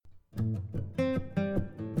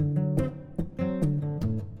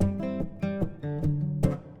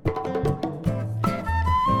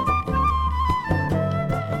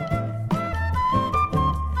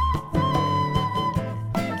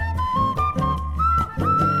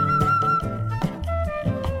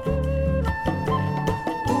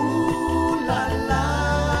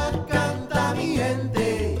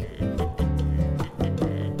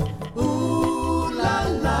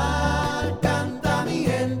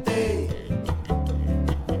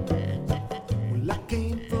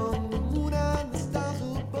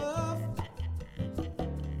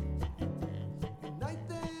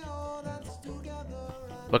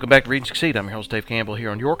Welcome back to Read and Succeed. I'm your host, Dave Campbell, here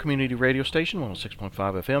on your community radio station, 106.5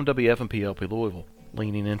 FM, WFMP-LP Louisville.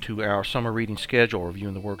 Leaning into our summer reading schedule,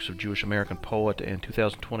 reviewing the works of Jewish-American poet and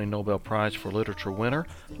 2020 Nobel Prize for Literature winner,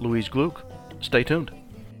 Louise Glück. Stay tuned.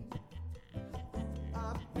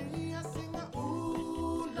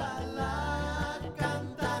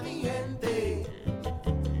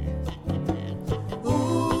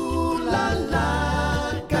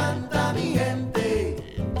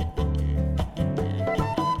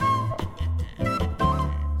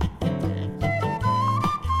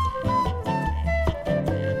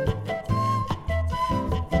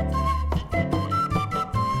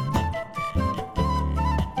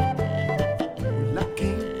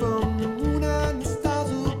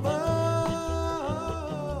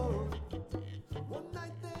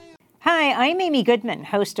 Hi, I'm Amy Goodman,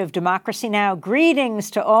 host of Democracy Now!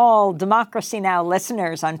 Greetings to all Democracy Now!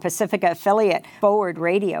 Listeners on Pacifica affiliate Forward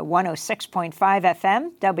Radio 106.5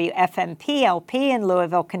 FM, WFMP-LP in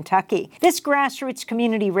Louisville, Kentucky. This grassroots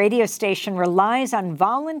community radio station relies on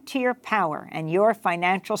volunteer power and your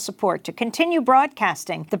financial support to continue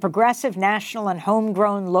broadcasting the progressive national and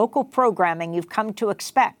homegrown local programming you've come to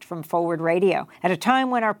expect from Forward Radio. At a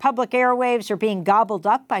time when our public airwaves are being gobbled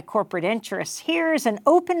up by corporate interests, here's an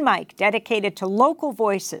open mic dedicated to local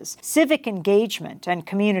voices, civic engagement, and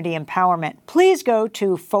community empowerment. Please go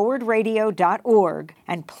to forwardradio.org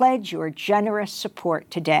and pledge your generous support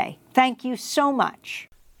today. Thank you so much.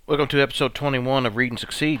 Welcome to episode 21 of Read and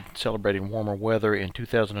Succeed, celebrating warmer weather in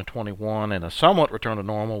 2021 and a somewhat return to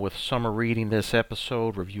normal with summer reading. This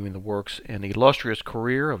episode reviewing the works and illustrious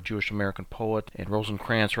career of Jewish-American poet and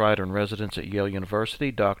Rosencrantz Writer-in-Residence at Yale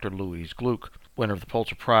University, Dr. Louise Glück. Winner of the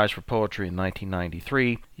Pulitzer Prize for Poetry in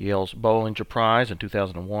 1993, Yale's Bollinger Prize in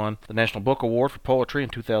 2001, the National Book Award for Poetry in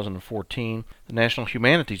 2014, the National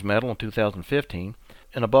Humanities Medal in 2015,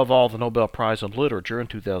 and above all, the Nobel Prize in Literature in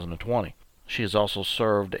 2020. She has also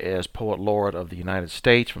served as Poet Laureate of the United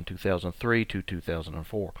States from 2003 to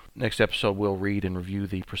 2004. Next episode, we'll read and review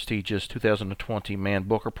the prestigious 2020 Man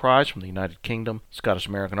Booker Prize from the United Kingdom,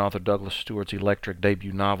 Scottish-American author Douglas Stewart's electric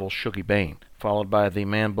debut novel, Shuggie Bain, followed by the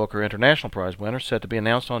Man Booker International Prize winner, set to be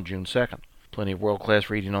announced on June 2nd. Plenty of world-class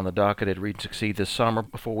reading on the docket at Read and Succeed this summer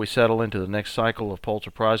before we settle into the next cycle of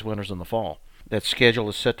Pulitzer Prize winners in the fall. That schedule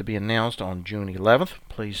is set to be announced on June 11th.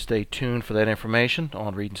 Please stay tuned for that information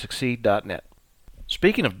on readandsucceed.net.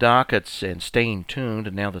 Speaking of dockets and staying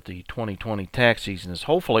tuned, now that the 2020 tax season is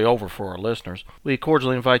hopefully over for our listeners, we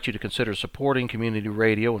cordially invite you to consider supporting community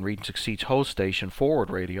radio and Read and Succeed's host station, Forward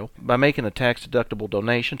Radio, by making a tax-deductible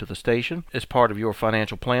donation to the station as part of your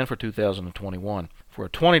financial plan for 2021. For a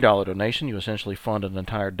 $20 donation, you essentially fund an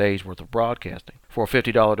entire day's worth of broadcasting. For a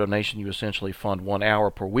 $50 donation, you essentially fund 1 hour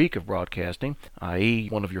per week of broadcasting, i.e.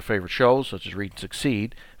 one of your favorite shows, such as Read and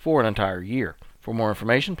Succeed, for an entire year. For more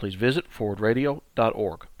information, please visit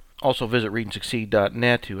forwardradio.org. Also visit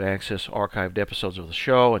readandsucceed.net to access archived episodes of the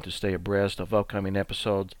show and to stay abreast of upcoming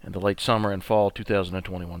episodes in the late summer and fall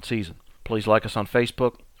 2021 season. Please like us on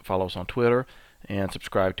Facebook, follow us on Twitter, and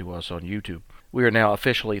subscribe to us on YouTube. We are now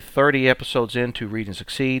officially 30 episodes into Read and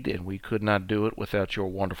Succeed, and we could not do it without your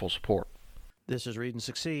wonderful support. This is Read and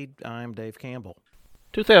Succeed. I'm Dave Campbell.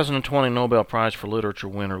 2020 Nobel Prize for Literature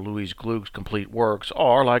winner Louise Glück's complete works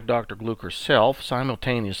are, like Dr. Glück herself,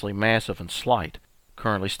 simultaneously massive and slight.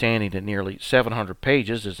 Currently standing at nearly 700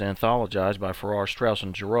 pages, is anthologized by Farrar, Straus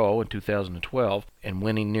and Giroux in 2012 and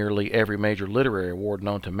winning nearly every major literary award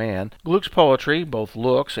known to man. Glück's poetry both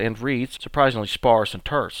looks and reads surprisingly sparse and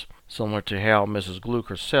terse. Similar to how Mrs. Glück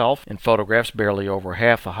herself, in photographs barely over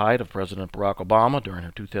half the height of President Barack Obama during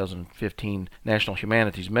her 2015 National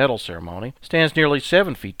Humanities Medal ceremony, stands nearly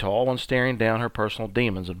 7 feet tall when staring down her personal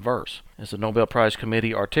demons in verse. As the Nobel Prize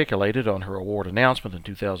Committee articulated on her award announcement in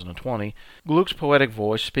 2020, Glück's poetic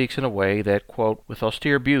voice speaks in a way that, quote, with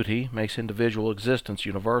austere beauty, makes individual existence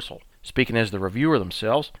universal. Speaking as the reviewer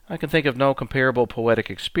themselves, I can think of no comparable poetic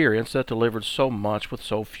experience that delivered so much with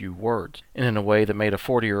so few words, and in a way that made a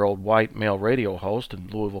 40-year-old white male radio host in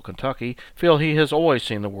Louisville, Kentucky, feel he has always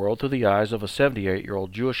seen the world through the eyes of a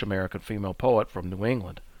 78-year-old Jewish-American female poet from New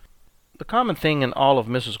England. The common thing in all of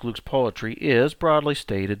Mrs. Glück's poetry is, broadly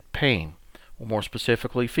stated, pain, or more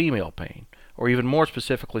specifically, female pain, or even more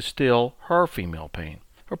specifically still, her female pain.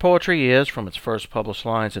 Her poetry is, from its first published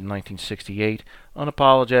lines in 1968,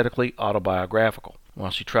 unapologetically autobiographical.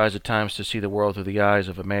 While she tries at times to see the world through the eyes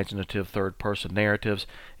of imaginative third-person narratives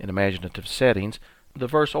in imaginative settings, the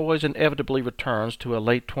verse always inevitably returns to a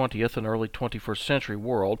late 20th and early 21st century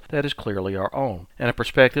world that is clearly our own, and a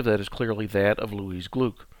perspective that is clearly that of Louise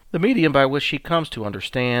Glück. the medium by which she comes to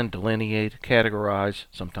understand, delineate, categorize,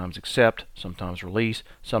 sometimes accept, sometimes release,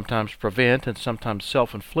 sometimes prevent, and sometimes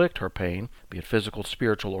self-inflict her pain, be it physical,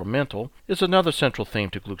 spiritual, or mental, is another central theme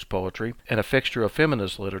to Gluck's poetry and a fixture of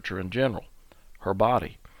feminist literature in general: her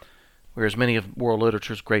body. Whereas many of world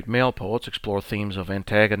literature's great male poets explore themes of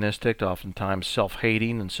antagonistic, oftentimes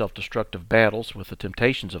self-hating and self-destructive battles with the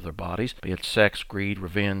temptations of their bodies, be it sex, greed,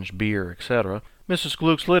 revenge, beer, etc., Mrs.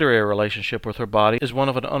 Gluck's literary relationship with her body is one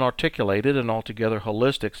of an unarticulated and altogether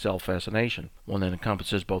holistic self-fascination, one that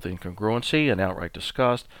encompasses both incongruency and outright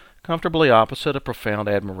disgust, comfortably opposite a profound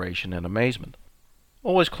admiration and amazement.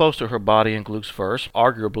 Always close to her body in Gluck's verse,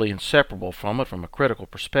 arguably inseparable from it from a critical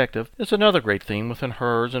perspective, is another great theme within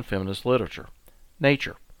hers and feminist literature: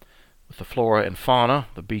 nature. With the flora and fauna,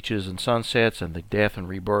 the beaches and sunsets, and the death and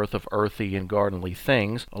rebirth of earthy and gardenly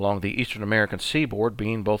things along the eastern American seaboard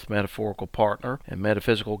being both metaphorical partner and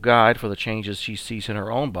metaphysical guide for the changes she sees in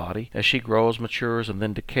her own body as she grows, matures, and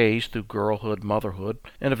then decays through girlhood, motherhood,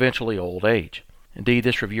 and eventually old age. Indeed,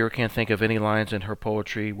 this reviewer can't think of any lines in her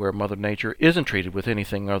poetry where Mother Nature isn't treated with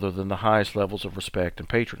anything other than the highest levels of respect and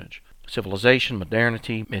patronage. Civilization,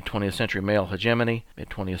 modernity, mid-20th century male hegemony,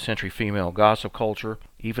 mid-20th century female gossip culture,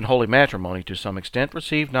 even holy matrimony to some extent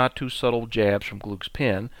receive not too subtle jabs from Gluck's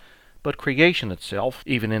pen, but creation itself,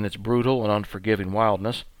 even in its brutal and unforgiving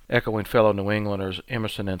wildness, echoing fellow New Englanders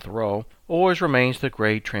Emerson and Thoreau, always remains the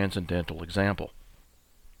great transcendental example.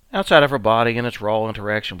 Outside of her body and its raw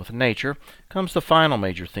interaction with nature comes the final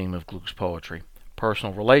major theme of Gluck's poetry: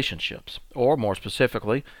 personal relationships, or more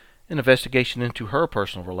specifically, an investigation into her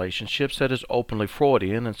personal relationships that is openly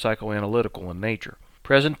Freudian and psychoanalytical in nature.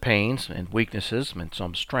 Present pains and weaknesses and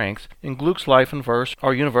some strengths in Gluck's life and verse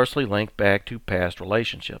are universally linked back to past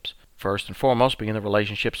relationships. First and foremost being the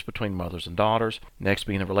relationships between mothers and daughters, next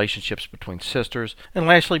being the relationships between sisters, and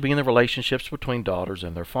lastly being the relationships between daughters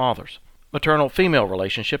and their fathers. Maternal female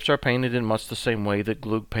relationships are painted in much the same way that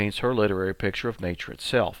Gluck paints her literary picture of nature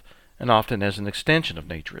itself, and often as an extension of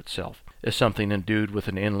nature itself, as something endued with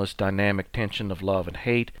an endless dynamic tension of love and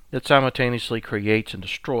hate that simultaneously creates and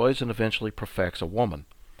destroys and eventually perfects a woman.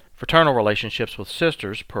 Fraternal relationships with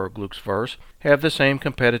sisters, per Gluck's verse, have the same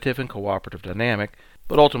competitive and cooperative dynamic,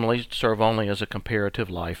 but ultimately serve only as a comparative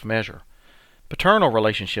life measure. Paternal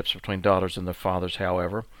relationships between daughters and their fathers,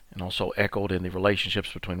 however, and also echoed in the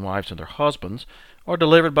relationships between wives and their husbands, are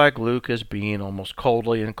delivered by Gluck as being almost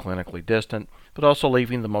coldly and clinically distant, but also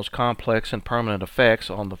leaving the most complex and permanent effects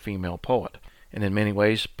on the female poet, and in many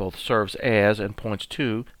ways both serves as and points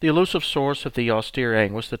to the elusive source of the austere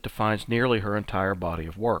anguish that defines nearly her entire body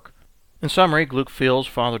of work. In summary, Gluck feels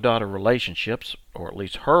father-daughter relationships, or at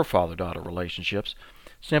least her father-daughter relationships,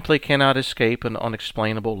 simply cannot escape an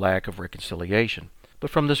unexplainable lack of reconciliation,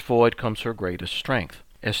 but from this void comes her greatest strength.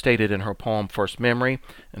 As stated in her poem First Memory,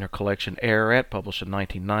 in her collection Ararat, published in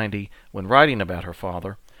 1990, when writing about her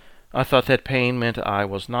father, I thought that pain meant I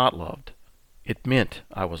was not loved. It meant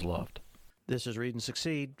I was loved. This is Read and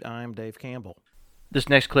Succeed. I'm Dave Campbell. This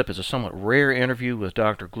next clip is a somewhat rare interview with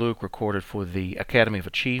Dr. Glück recorded for the Academy of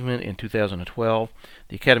Achievement in 2012.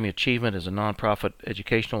 The Academy of Achievement is a nonprofit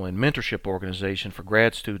educational and mentorship organization for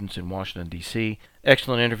grad students in Washington, D.C.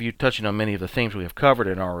 Excellent interview touching on many of the themes we have covered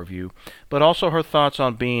in our review, but also her thoughts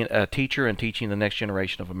on being a teacher and teaching the next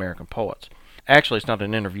generation of American poets. Actually, it's not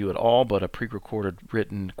an interview at all, but a pre-recorded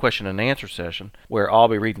written question and answer session where I'll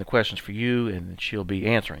be reading the questions for you and she'll be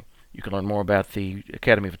answering. You can learn more about the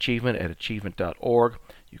Academy of Achievement at achievement.org.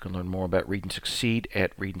 You can learn more about Read and Succeed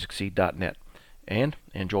at readandsucceed.net. And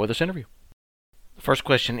enjoy this interview. The first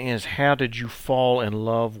question is, how did you fall in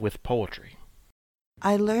love with poetry?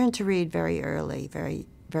 I learned to read very early, very,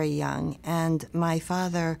 very young, and my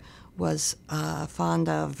father was fond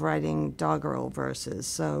of writing doggerel verses,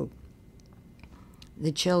 so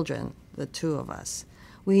the children, the two of us,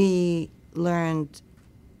 we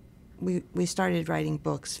started writing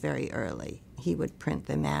books very early. He would print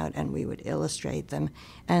them out and we would illustrate them,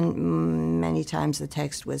 and many times the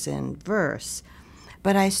text was in verse.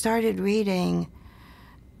 But I started reading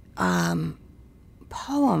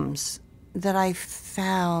poems that I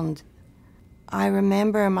found. I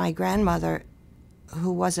remember my grandmother,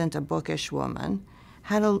 who wasn't a bookish woman,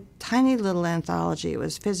 had a tiny little anthology. It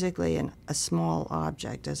was physically a small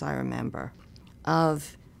object, as I remember,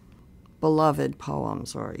 of beloved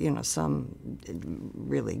poems, or some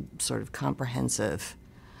really sort of comprehensive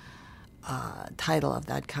title of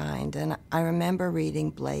that kind. And I remember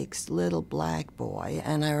reading Blake's Little Black Boy,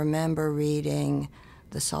 and I remember reading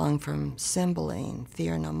the song from Cymbeline,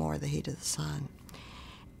 Fear No More, the Heat of the Sun.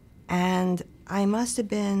 And I must have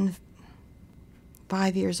been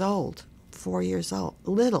 5 years old, 4 years old,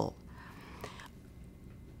 little.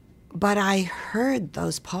 But I heard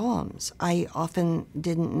those poems. I often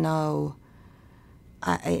didn't know.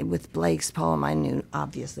 With Blake's poem, I knew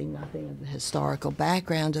obviously nothing of the historical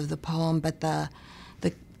background of the poem, but the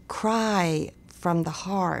cry from the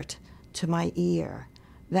heart to my ear,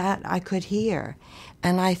 that I could hear.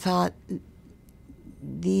 And I thought,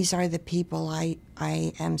 these are the people I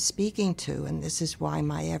am speaking to, and this is why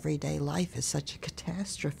my everyday life is such a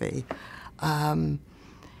catastrophe.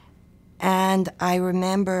 And I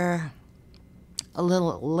remember a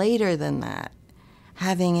little later than that,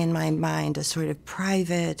 having in my mind a sort of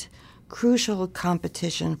private, crucial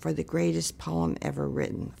competition for the greatest poem ever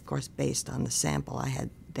written, of course based on the sample I had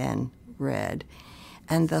then read.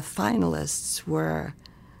 And the finalists were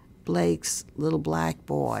Blake's Little Black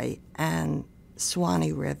Boy and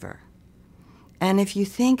Swanee River. And if you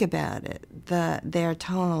think about it, they're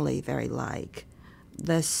tonally very like.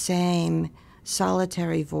 The same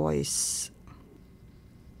solitary voice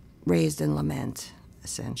raised in lament,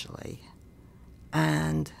 essentially,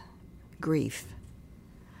 and grief.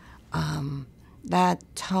 That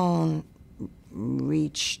tone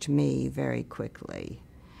reached me very quickly.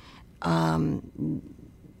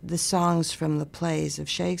 The songs from the plays of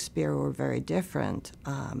Shakespeare were very different,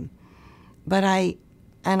 but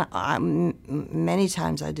many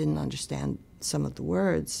times I didn't understand some of the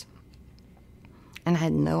words, and I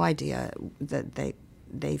had no idea that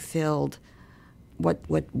they filled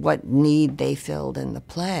what need they filled in the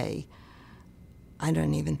play. I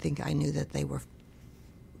don't even think I knew that they were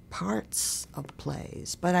parts of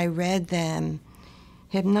plays, but I read them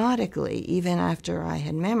hypnotically. Even after I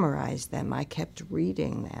had memorized them, I kept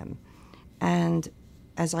reading them. And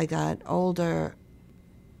as I got older,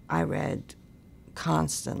 I read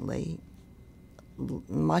constantly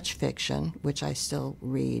much fiction, which I still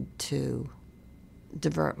read to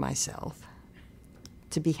divert myself,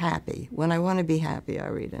 to be happy. When I want to be happy, I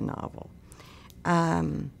read a novel.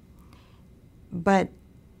 But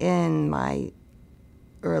in my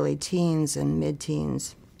early teens and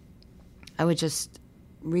mid-teens, I would just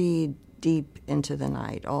read deep into the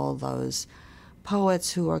night all those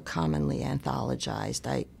poets who are commonly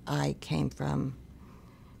anthologized. I came from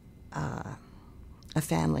a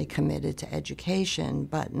family committed to education,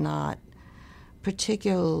 but not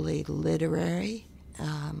particularly literary.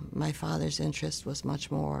 My father's interest was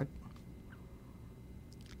much more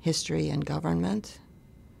history and government.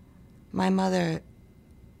 My mother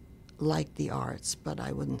liked the arts, but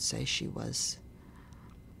I wouldn't say she was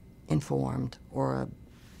informed or a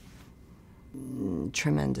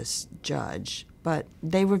tremendous judge. But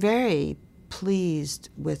they were very pleased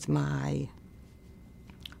with my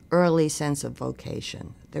early sense of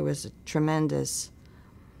vocation. There was a tremendous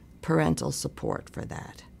parental support for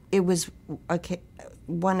that. It was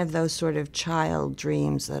one of those sort of child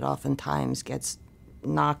dreams that oftentimes gets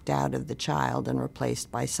knocked out of the child and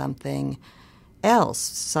replaced by something else,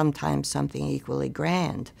 sometimes something equally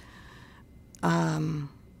grand. From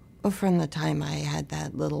the time I had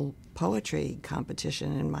that little poetry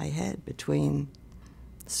competition in my head between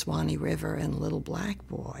Swanee River and Little Black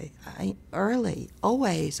Boy, I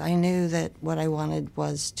knew that what I wanted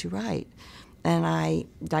was to write. And I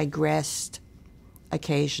digressed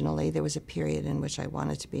occasionally. There was a period in which I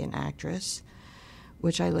wanted to be an actress,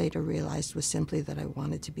 which I later realized was simply that I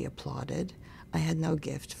wanted to be applauded. I had no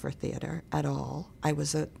gift for theater at all. I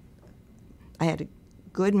had a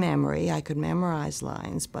good memory. I could memorize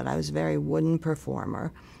lines, but I was a very wooden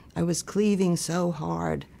performer. I was cleaving so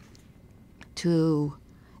hard to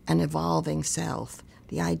an evolving self.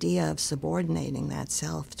 The idea of subordinating that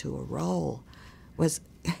self to a role was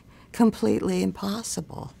completely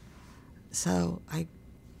impossible. So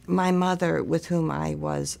my mother, with whom I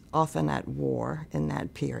was often at war in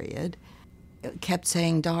that period, kept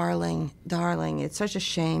saying, darling, it's such a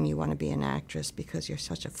shame you want to be an actress because you're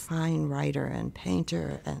such a fine writer and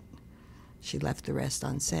painter. And she left the rest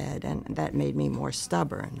unsaid, and that made me more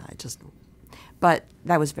stubborn. But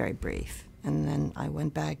that was very brief. And then I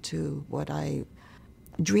went back to what I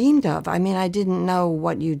dreamed of. I mean, I didn't know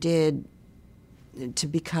what you did to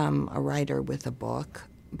become a writer with a book,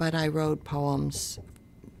 but I wrote poems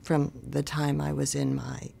from the time I was in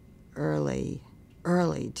my early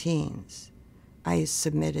teens. I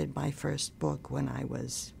submitted my first book when I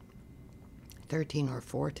was 13 or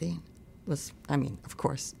 14. Of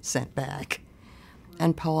course, sent back.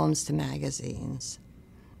 And poems to magazines.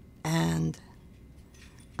 And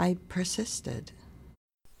I persisted.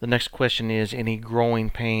 The next question is, any growing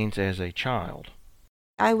pains as a child?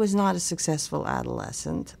 I was not a successful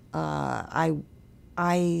adolescent.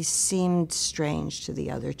 I seemed strange to the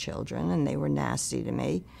other children, and they were nasty to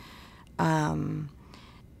me.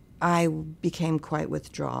 I became quite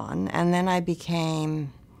withdrawn, and then I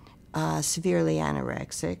became severely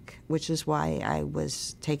anorexic, which is why I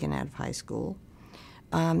was taken out of high school.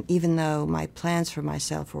 Even though my plans for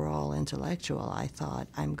myself were all intellectual, I thought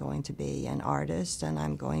I'm going to be an artist and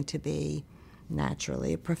I'm going to be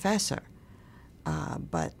naturally a professor.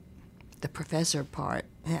 But the professor part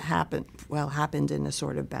happened in a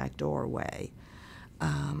sort of backdoor way.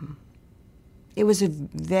 It was a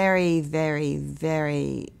very, very,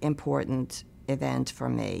 very important event for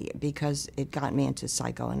me because it got me into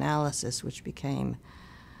psychoanalysis, which became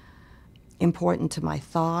important to my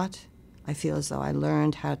thought. I feel as though I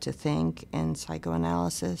learned how to think in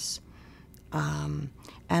psychoanalysis. And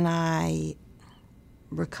I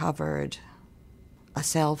recovered a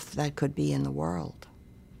self that could be in the world.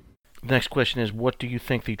 Next question is, what do you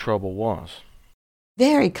think the trouble was?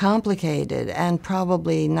 Very complicated and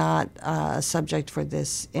probably not a subject for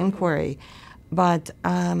this inquiry, but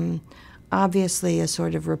obviously a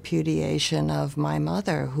sort of repudiation of my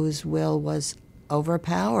mother, whose will was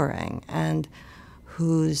overpowering and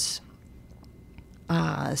whose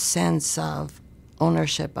sense of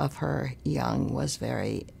ownership of her young was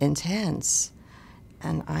very intense.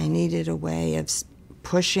 And I needed a way of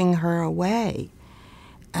pushing her away.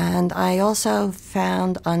 And I also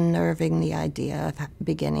found unnerving the idea of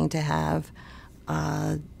beginning to have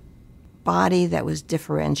a body that was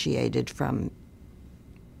differentiated from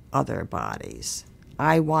other bodies.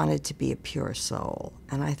 I wanted to be a pure soul,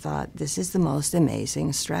 and I thought, this is the most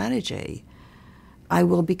amazing strategy. I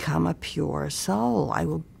will become a pure soul. I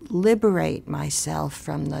will liberate myself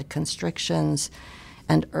from the constrictions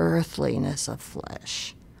and earthliness of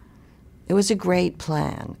flesh. It was a great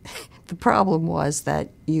plan. The problem was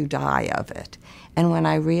that you die of it. And when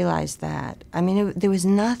I realized that, there was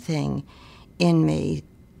nothing in me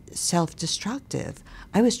self-destructive.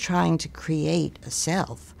 I was trying to create a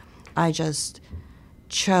self. I just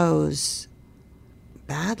chose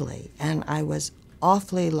badly. And I was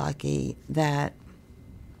awfully lucky that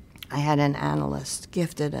I had an analyst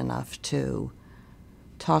gifted enough to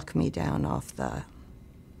talk me down off the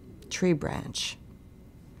tree branch.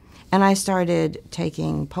 And I started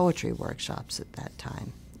taking poetry workshops at that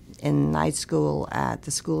time in night school at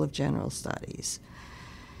the School of General Studies,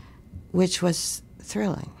 which was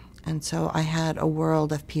thrilling. And so I had a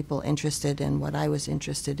world of people interested in what I was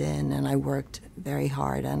interested in, and I worked very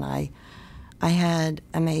hard, and I had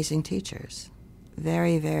amazing teachers,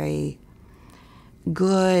 very, very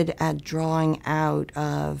good at drawing out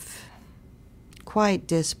of quite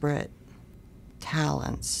disparate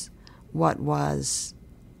talents what was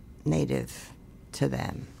native to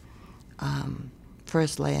them.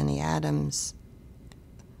 First, Leonie Adams,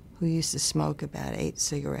 who used to smoke about 8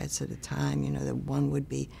 cigarettes at a time. That one would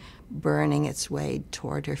be burning its way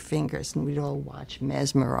toward her fingers, and we'd all watch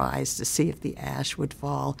mesmerized to see if the ash would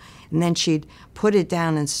fall. And then she'd put it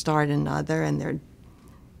down and start another, and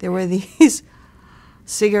there were these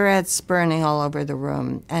cigarettes burning all over the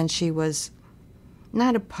room. And she was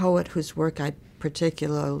not a poet whose work I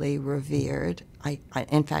particularly revered.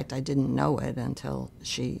 In fact, I didn't know it until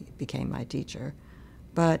she became my teacher.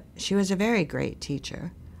 But she was a very great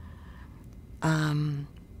teacher.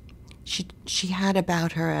 She had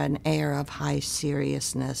about her an air of high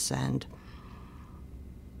seriousness and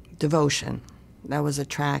devotion that was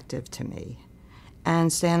attractive to me.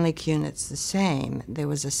 And Stanley Kunitz the same. There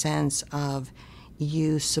was a sense of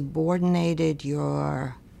you subordinated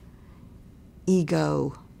your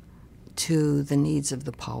ego to the needs of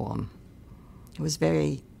the poem. It was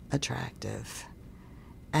very attractive.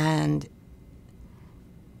 And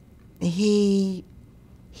he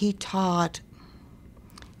taught,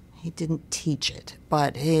 he didn't teach it,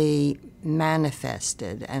 but he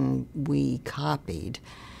manifested, and we copied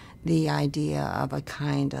the idea of a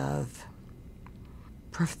kind of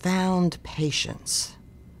profound patience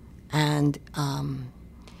and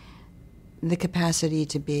the capacity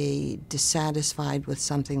to be dissatisfied with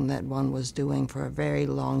something that one was doing for a very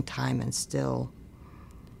long time and still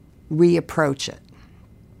reapproach it.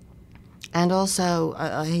 And also,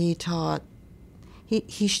 he taught,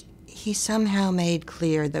 he somehow made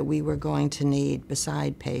clear that we were going to need,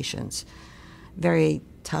 beside patience, very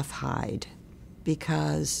tough hide,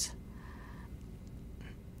 because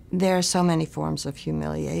there are so many forms of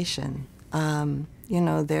humiliation.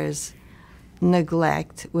 There's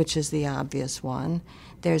neglect, which is the obvious one.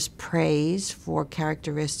 There's praise for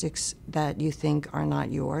characteristics that you think are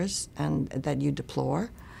not yours and that you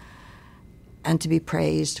deplore. And to be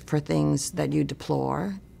praised for things that you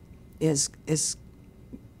deplore is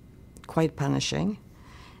quite punishing.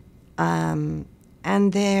 And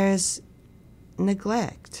there's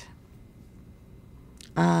neglect.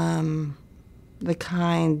 the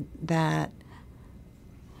kind that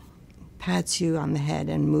pats you on the head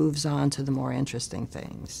and moves on to the more interesting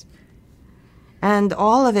things. And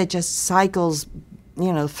all of it just cycles,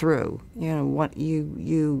 through. What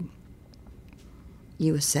you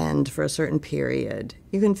ascend for a certain period.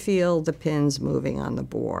 You can feel the pins moving on the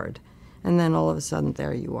board. And then all of a sudden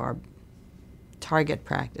there you are, target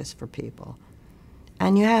practice for people.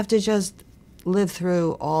 And you have to just live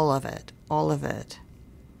through all of it,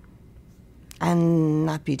 and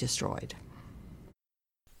not be destroyed.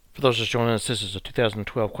 For those just joining us, this is a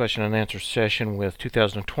 2012 question and answer session with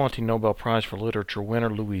 2020 Nobel Prize for Literature winner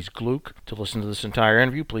Louise Glück. To listen to this entire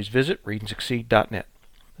interview, please visit readandsucceed.net.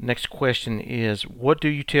 The next question is, what do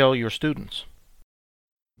you tell your students?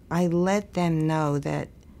 I let them know that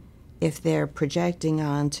if they're projecting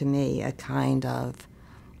onto me a kind of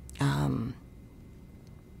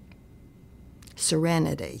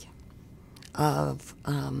serenity, of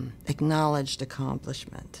acknowledged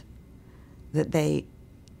accomplishment, that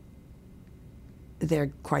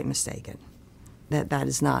they're quite mistaken, that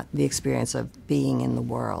is not the experience of being in the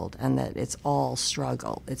world, and that it's all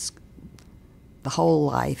struggle. The whole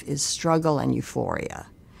life is struggle and euphoria.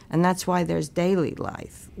 And that's why there's daily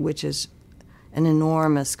life, which is an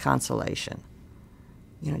enormous consolation.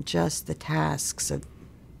 Just the tasks of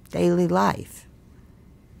daily life,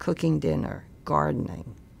 cooking dinner,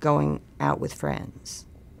 gardening, going out with friends.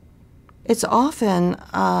 It's often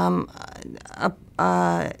a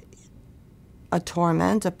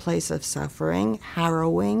torment, a place of suffering,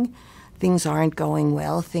 harrowing. Things aren't going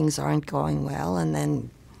well, and then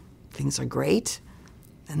things are great,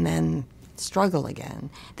 and then struggle again.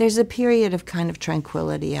 There's a period of kind of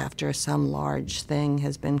tranquility after some large thing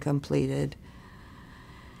has been completed.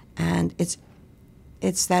 And it's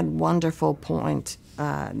that wonderful point,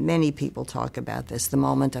 many people talk about this, the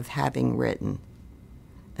moment of having written.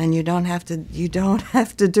 And you don't have to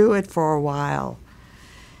do it for a while.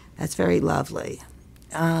 That's very lovely.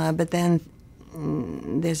 But then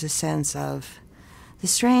there's a sense of the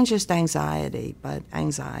strangest anxiety, but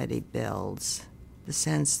anxiety builds. The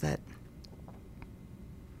sense that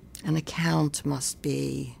an account must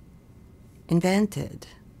be invented.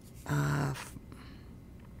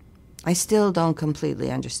 I still don't completely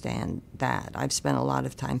understand that. I've spent a lot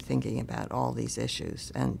of time thinking about all these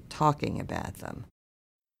issues and talking about them.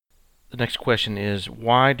 The next question is,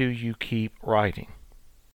 why do you keep writing?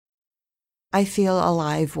 I feel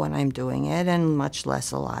alive when I'm doing it, and much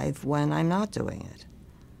less alive when I'm not doing it.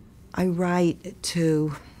 I write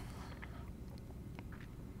to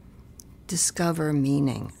discover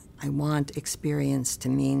meaning. I want experience to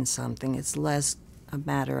mean something. It's less a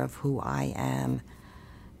matter of who I am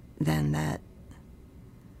than that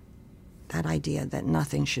idea that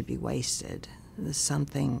nothing should be wasted. There's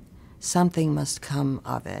something must come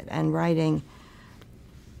of it. And writing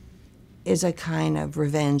is a kind of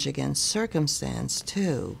revenge against circumstance,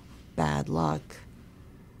 too. Bad luck,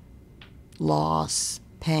 loss,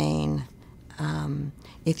 pain.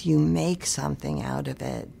 If you make something out of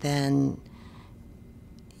it, then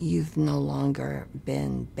you've no longer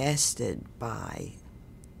been bested by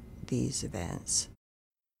these events.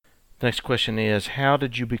 The next question is, how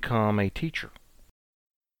did you become a teacher?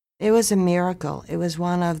 It was a miracle. It was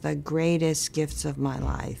one of the greatest gifts of my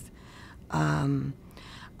life.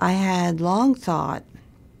 I had long thought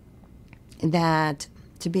that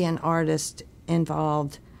to be an artist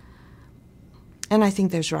involved, and I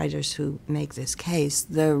think there's writers who make this case,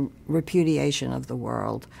 the repudiation of the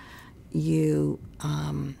world. You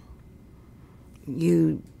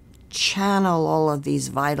channel all of these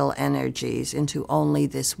vital energies into only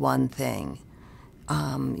this one thing.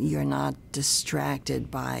 You're not distracted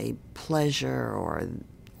by pleasure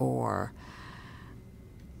or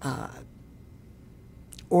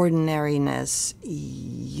ordinariness.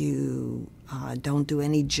 You don't do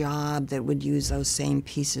any job that would use those same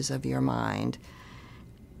pieces of your mind.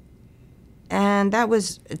 And that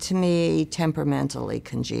was, to me, temperamentally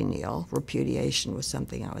congenial. Repudiation was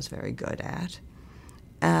something I was very good at.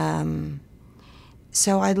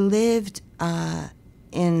 So I lived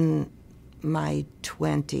in my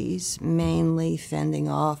 20s, mainly fending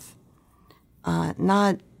off,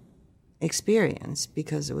 not experience,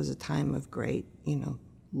 because it was a time of great,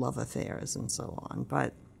 love affairs and so on,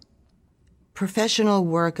 but professional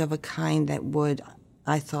work of a kind that would,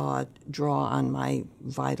 I thought, draw on my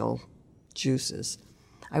vital juices.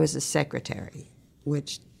 I was a secretary,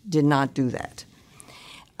 which did not do that.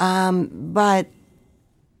 But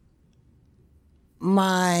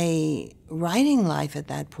my writing life at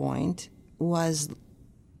that point was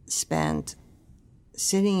spent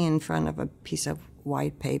sitting in front of a piece of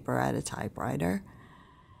white paper at a typewriter,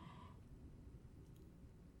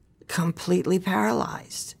 completely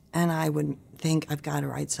paralyzed. And I would think, I've got to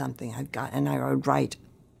write something. And I would write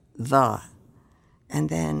and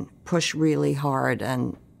then push really hard,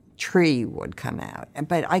 and tree would come out.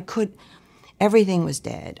 But everything was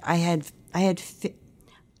dead. I had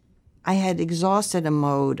exhausted a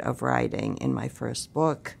mode of writing in my first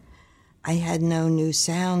book. I had no new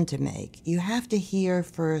sound to make. You have to hear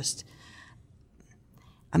first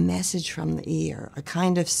a message from the ear, a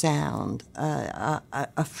kind of sound,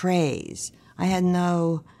 a phrase. I had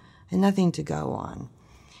nothing to go on.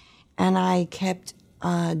 And I kept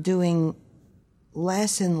doing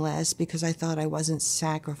less and less because I thought I wasn't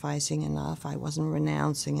sacrificing enough, I wasn't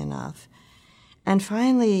renouncing enough. And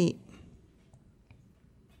finally,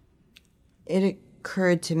 it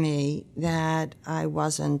occurred to me that I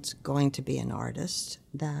wasn't going to be an artist,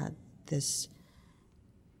 that this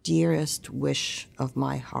dearest wish of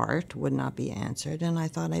my heart would not be answered, and I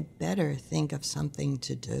thought I'd better think of something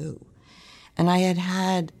to do. And I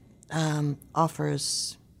had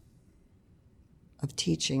offers of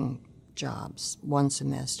teaching jobs, one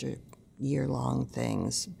semester, year-long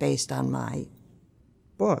things based on my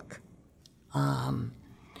book.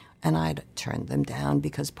 And I'd turned them down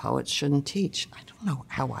because poets shouldn't teach. I don't know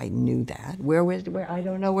how I knew that. I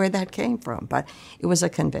don't know where that came from, but it was a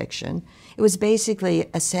conviction. It was basically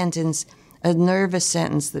a sentence, a nervous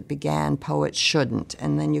sentence that began, poets shouldn't,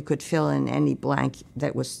 and then you could fill in any blank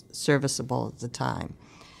that was serviceable at the time.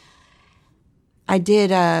 I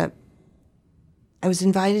was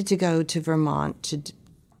invited to go to Vermont to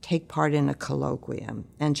take part in a colloquium,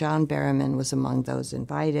 and John Berryman was among those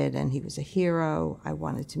invited, and he was a hero. I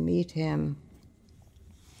wanted to meet him.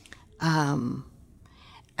 And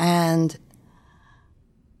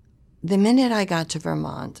the minute I got to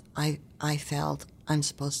Vermont, I felt I'm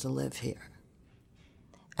supposed to live here.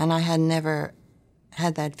 And I had never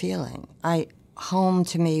had that feeling. Home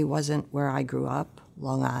to me wasn't where I grew up,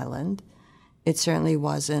 Long Island. It certainly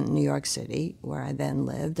wasn't New York City, where I then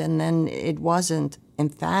lived, and then it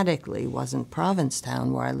emphatically wasn't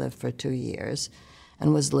Provincetown, where I lived for 2 years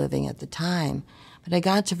and was living at the time. But I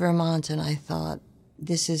got to Vermont and I thought,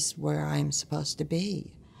 this is where I'm supposed to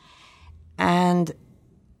be. And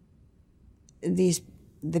the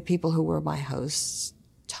people who were my hosts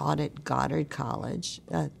taught at Goddard College,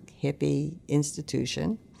 a hippie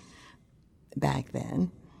institution back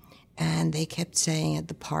then. And they kept saying at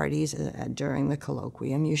the parties during the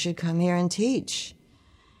colloquium, you should come here and teach.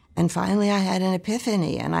 And finally I had an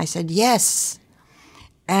epiphany and I said, yes.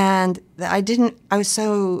 And I was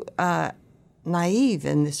so naive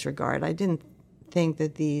in this regard. I didn't think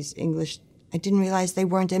that I didn't realize they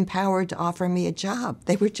weren't empowered to offer me a job.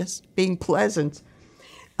 They were just being pleasant.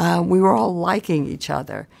 We were all liking each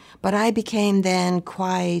other. But I became then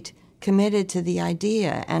quite committed to the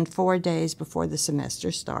idea, and 4 days before the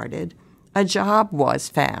semester started, a job was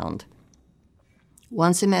found.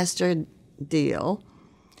 1 semester deal.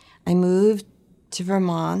 I moved to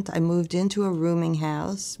Vermont. I moved into a rooming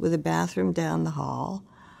house with a bathroom down the hall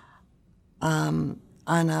on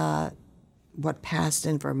what passed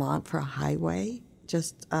in Vermont for a highway,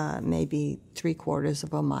 just maybe 3/4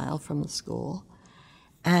 of a mile from the school.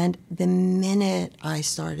 And the minute I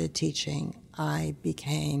started teaching, I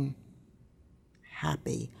became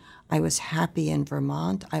happy. I was happy in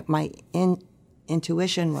Vermont. My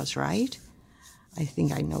intuition was right. I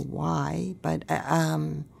think I know why, but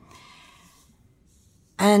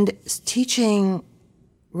and teaching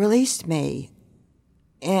released me.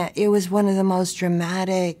 It was one of the most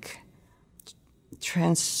dramatic,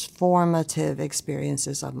 transformative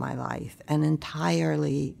experiences of my life, and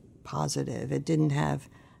entirely positive. It didn't have,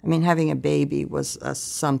 having a baby was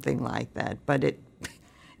something like that, but it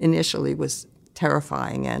initially was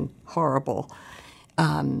terrifying and horrible.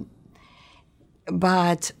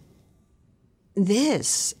 But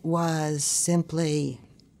this was simply,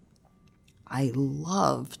 I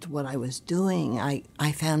loved what I was doing.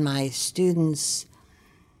 I found my students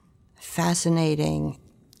fascinating,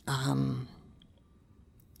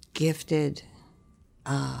 gifted.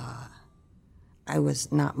 I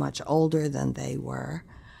was not much older than they were.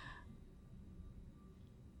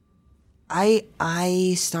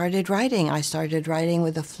 I started writing. I started writing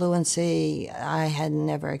with a fluency I had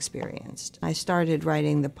never experienced. I started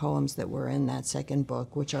writing the poems that were in that second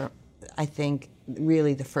book, which are, I think,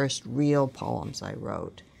 really the first real poems I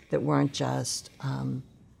wrote that weren't just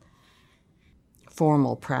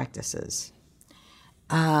formal practices.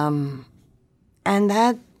 And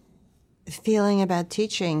that feeling about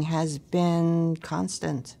teaching has been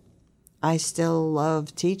constant. I still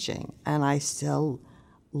love teaching, and I still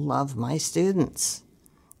love my students.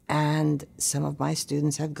 And some of my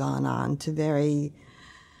students have gone on to very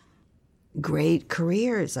great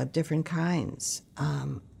careers of different kinds,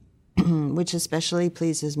 which especially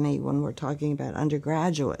pleases me when we're talking about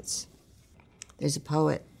undergraduates. There's a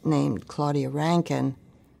poet named Claudia Rankine,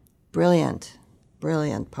 brilliant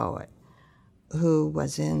poet, who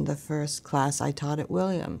was in the first class I taught at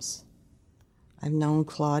Williams. I've known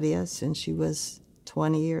Claudia since she was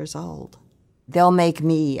 20 years old. They'll make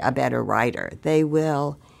me a better writer. They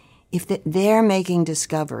will, if they're making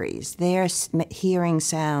discoveries, they're hearing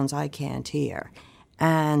sounds I can't hear,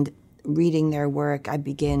 and reading their work I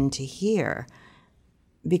begin to hear,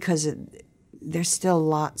 because there's still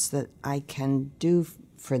lots that I can do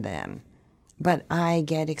for them. But I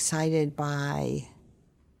get excited by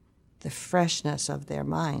the freshness of their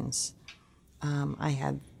minds.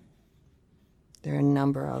 There are a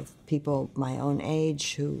number of people my own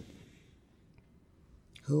age who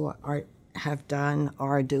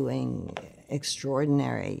are doing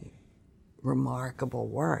extraordinary, remarkable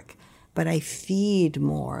work. But I feed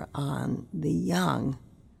more on the young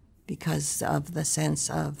because of the sense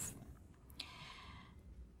of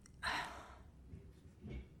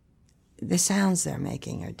the sounds they're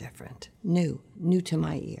making are different, new to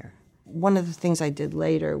my ear. One of the things I did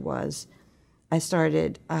later was I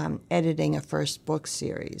started editing a first book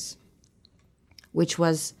series, which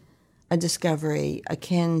was a discovery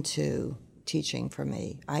akin to teaching for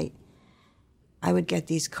me. I would get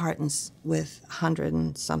these cartons with 100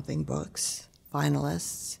 and something books,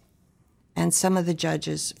 finalists, and some of the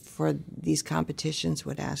judges for these competitions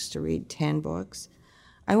would ask to read 10 books.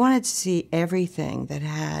 I wanted to see everything that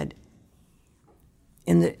had,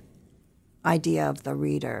 in the idea of the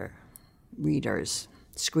readers,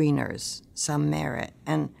 screeners, some merit.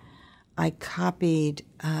 And I copied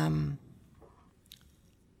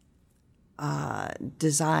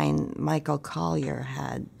design Michael Collier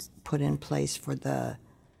had put in place for the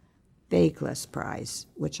Bakeless Prize,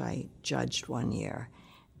 which I judged one year,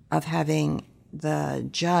 of having the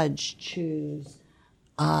judge choose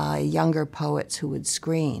younger poets who would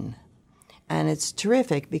screen. And it's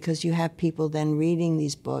terrific because you have people then reading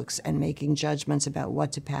these books and making judgments about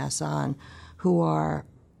what to pass on, who are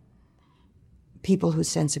people whose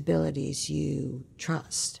sensibilities you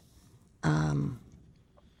trust.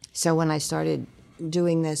 So when I started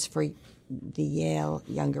doing this for the Yale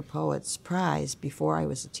Younger Poets Prize, before I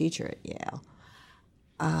was a teacher at Yale,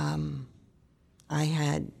 I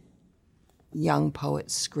had young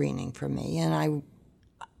poets screening for me, and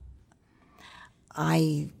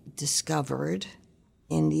I discovered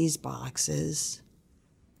in these boxes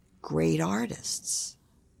great artists.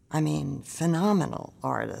 I mean, phenomenal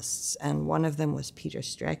artists. And one of them was Peter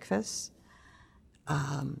Streckfuss,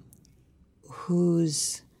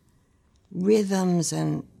 whose rhythms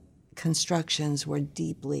and constructions were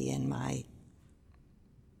deeply in my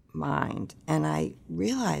mind. And I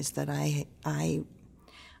realized that I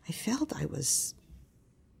felt I was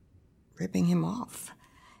ripping him off.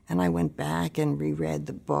 And I went back and reread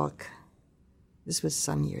the book. This was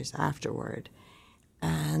some years afterward.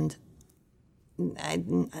 And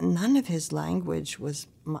none of his language was,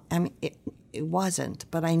 it wasn't,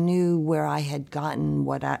 but I knew where I had gotten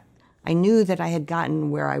I knew that I had gotten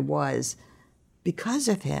where I was because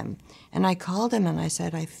of him. And I called him and I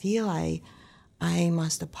said, I feel I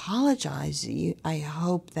must apologize. I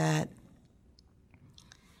hope that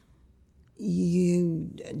you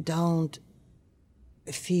don't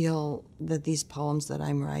feel that these poems that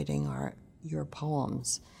I'm writing are your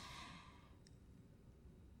poems.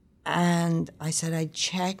 And I said, I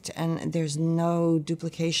checked, and there's no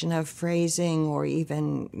duplication of phrasing or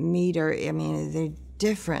even meter. I mean, they're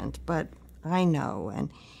different, but I know.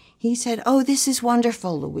 And he said, oh, this is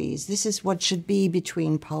wonderful, Louise. This is what should be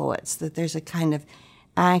between poets, that there's a kind of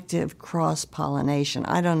active cross-pollination.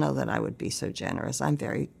 I don't know that I would be so generous. I'm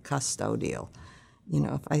very custodial. You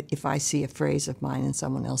know, if I see a phrase of mine in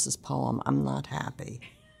someone else's poem, I'm not happy.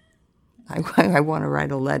 I want to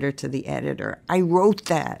write a letter to the editor. I wrote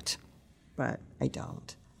that, but I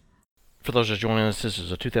don't. For those just joining us, this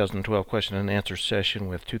is a 2012 question and answer session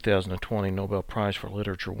with 2020 Nobel Prize for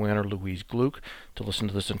Literature winner Louise Glück. To listen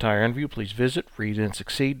to this entire interview, please visit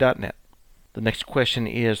read&succeed.net. The next question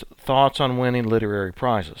is thoughts on winning literary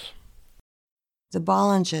prizes. The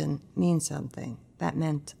Bollingen means something. That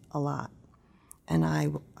meant a lot. And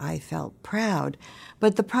I felt proud.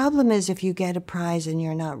 But the problem is if you get a prize and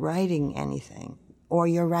you're not writing anything, or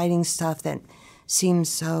you're writing stuff that seems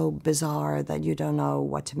so bizarre that you don't know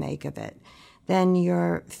what to make of it, then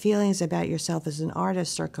your feelings about yourself as an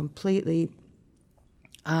artist are completely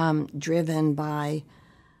driven by,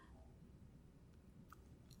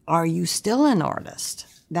 are you still an artist?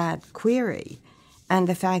 That query. And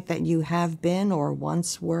the fact that you have been or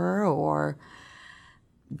once were, or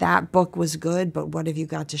that book was good, but what have you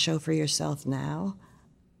got to show for yourself now?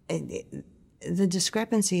 The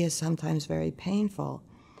discrepancy is sometimes very painful.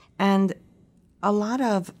 And a lot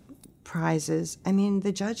of prizes, I mean,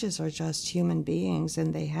 the judges are just human beings,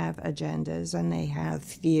 and they have agendas, and they have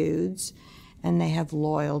feuds, and they have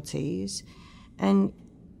loyalties. And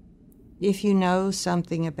if you know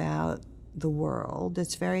something about the world,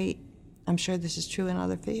 it's very, I'm sure this is true in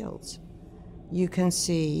other fields, you can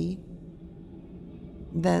see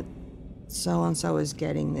that so-and-so is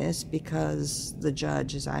getting this because the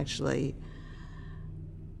judge is actually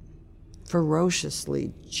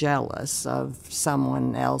ferociously jealous of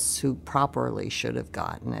someone else who properly should have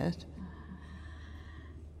gotten it.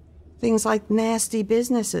 Things like nasty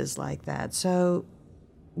businesses like that. So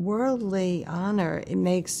worldly honor, it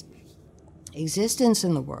makes existence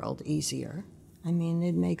in the world easier. I mean,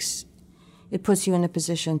 it puts you in a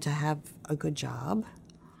position to have a good job.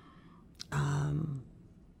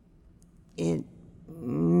 It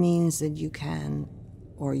means that you can,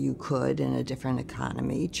 or you could in a different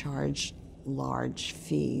economy, charge large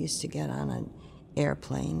fees to get on an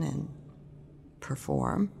airplane and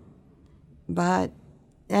perform. But,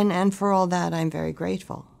 and for all that, I'm very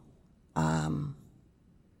grateful.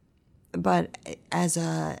 But as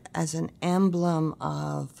an emblem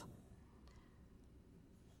of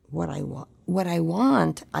what I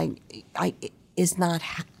want, is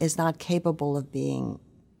not capable of being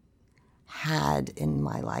had in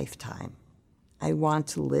my lifetime. I want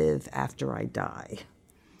to live after I die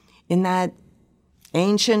in that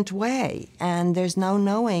ancient way, and there's no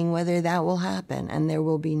knowing whether that will happen, and there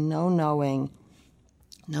will be no knowing,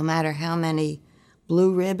 no matter how many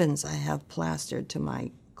blue ribbons I have plastered to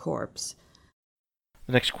my corpse.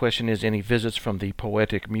 The next question is, any visits from the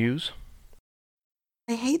poetic muse?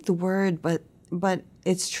 I hate the word, but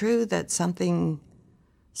it's true that something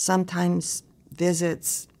sometimes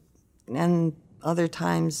visits and other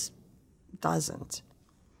times doesn't.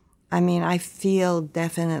 I mean, I feel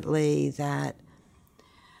definitely that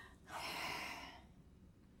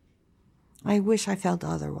I wish I felt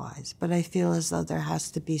otherwise, but I feel as though there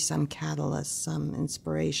has to be some catalyst, some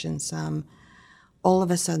inspiration, all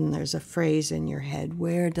of a sudden there's a phrase in your head.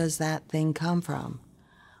 Where does that thing come from?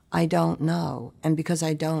 I don't know. And because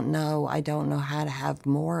I don't know how to have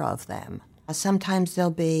more of them. Sometimes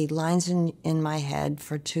there'll be lines in my head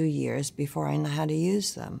for 2 years before I know how to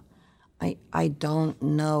use them. I don't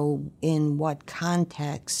know in what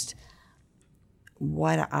context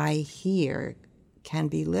what I hear can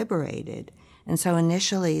be liberated. And so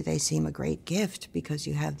initially they seem a great gift because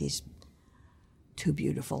you have these 2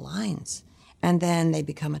 beautiful lines. And then they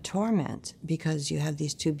become a torment because you have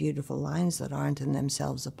these 2 beautiful lines that aren't in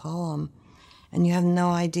themselves a poem. And you have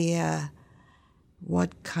no idea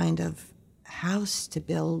what kind of house to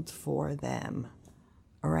build for them,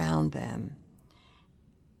 around them.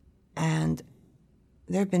 And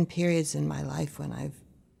there have been periods in my life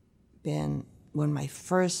when my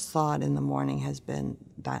first thought in the morning has been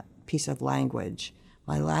that piece of language,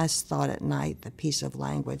 my last thought at night, the piece of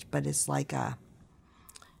language, but it's like a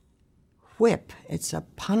whip, it's a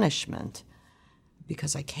punishment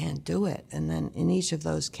because I can't do it. And then in each of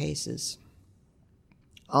those cases,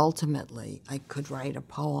 ultimately, I could write a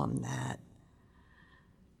poem that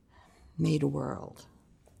made a world.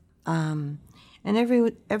 And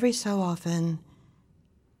every so often,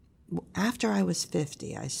 after I was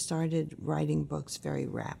 50, I started writing books very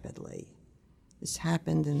rapidly. This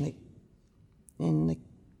happened in the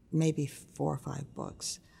maybe 4 or 5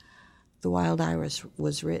 books. The Wild Iris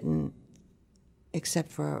was written,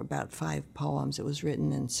 except for about 5 poems, it was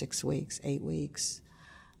written in 6 weeks, 8 weeks.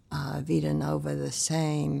 Vita Nova, the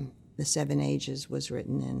same. The 7 Ages was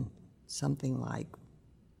written in something like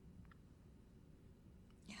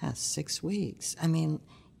 6 weeks. I mean,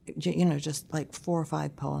 just like 4 or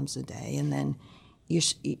 5 poems a day, and then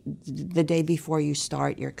the day before you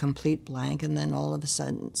start, you're complete blank, and then all of a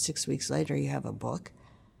sudden, 6 weeks later, you have a book.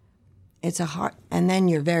 And then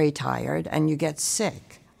you're very tired, and you get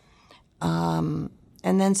sick. And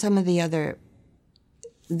then some of the other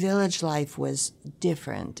village life was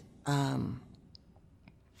different.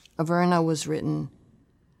 Averna was written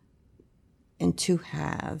in 2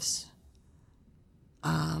 halves.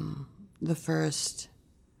 The first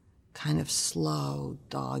kind of slow,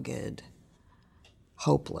 dogged,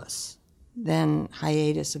 hopeless. Then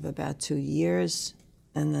hiatus of about 2 years,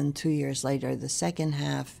 and then 2 years later, the second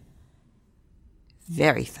half,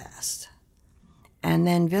 very fast. And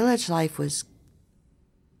then village life was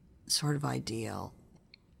sort of ideal.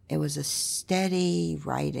 It was a steady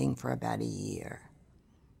writing for about a year.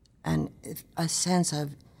 and a sense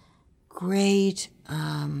of great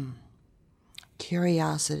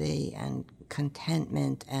curiosity and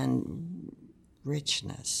contentment and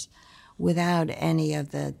richness without any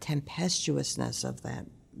of the tempestuousness of that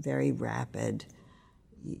very rapid,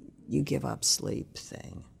 you give up sleep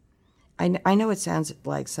thing. I know it sounds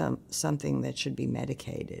like something that should be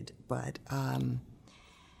medicated, but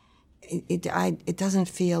it doesn't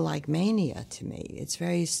feel like mania to me. It's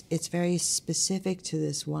very specific to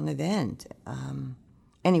this one event.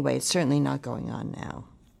 Anyway, it's certainly not going on now.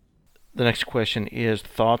 The next question is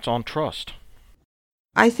thoughts on trust.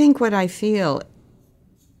 I think what I feel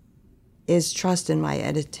is trust in my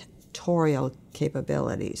editorial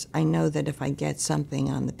capabilities. I know that if I get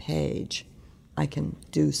something on the page, I can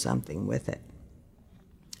do something with it.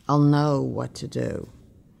 I'll know what to do.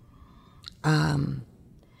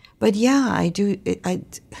 But yeah, I do.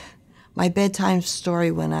 My bedtime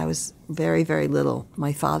story when I was very, very little,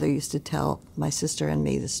 my father used to tell my sister and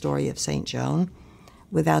me the story of St. Joan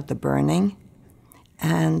without the burning.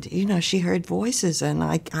 And, she heard voices, and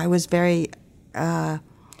I was very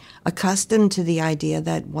accustomed to the idea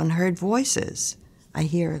that one heard voices. I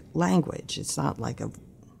hear language. It's not like an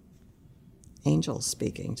angel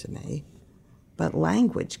speaking to me, but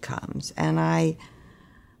language comes, and I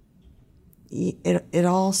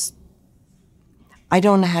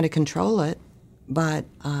don't know how to control it, but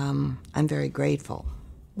I'm very grateful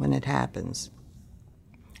when it happens.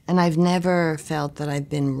 And I've never felt that I've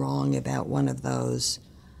been wrong about one of those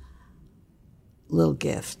little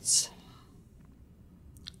gifts.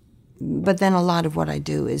 But then a lot of what I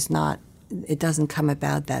do is it doesn't come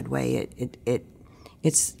about that way.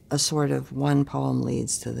 It's a sort of one poem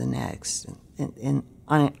leads to the next in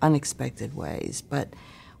unexpected ways. But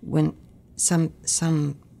when some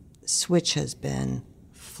switch has been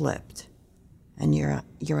flipped and you're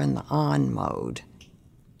in the on mode,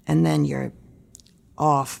 and then you're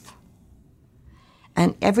off.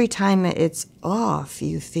 And every time it's off,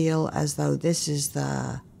 you feel as though this is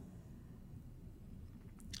the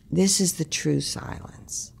true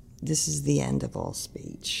silence. This is the end of all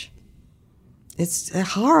speech. It's a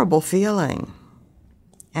horrible feeling,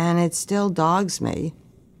 and it still dogs me.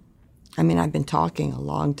 I mean, I've been talking a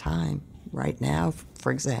long time right now,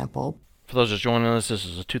 for example. For those just joining us, this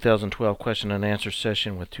is a 2012 question and answer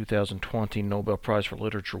session with 2020 Nobel Prize for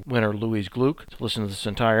Literature winner Louise Glück. To listen to this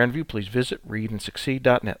entire interview, please visit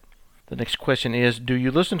read&succeed.net. The next question is, do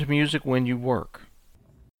you listen to music when you work?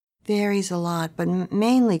 Varies a lot, but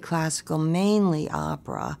mainly classical, mainly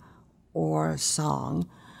opera or song.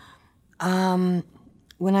 When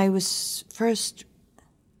I was first,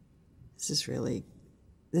 this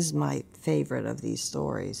is my favorite of these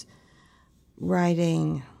stories,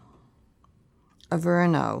 writing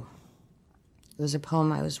Averno. It was a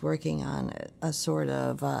poem I was working on, a sort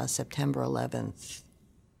of September 11th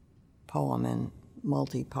poem in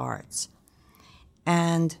multi-parts.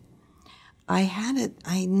 And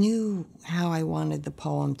I knew how I wanted the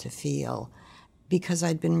poem to feel because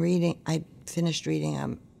I'd finished reading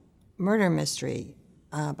a murder mystery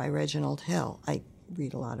by Reginald Hill. I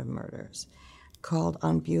read a lot of murders, called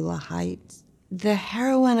On Beulah Heights. The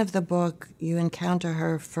heroine of the book, you encounter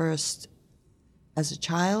her first as a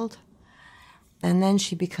child, and then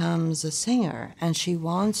she becomes a singer, and she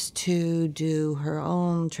wants to do her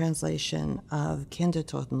own translation of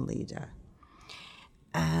Kindertotenlieder.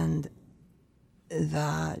 And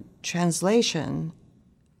the translation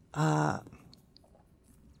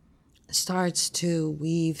starts to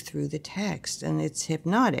weave through the text, and it's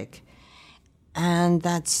hypnotic. And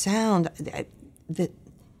that sound, that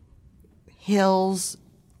Hill's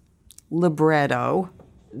libretto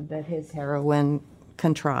that his heroine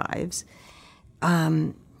contrives,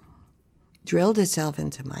 drilled itself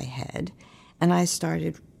into my head, and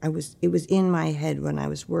it was in my head when I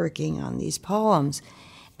was working on these poems,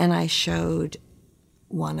 and I showed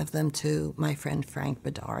one of them to my friend Frank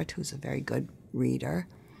Bedard, who's a very good reader,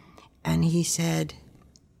 and he said,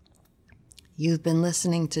 "You've been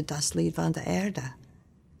listening to Das Lied van der Erde."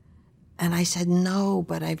 And I said, "No,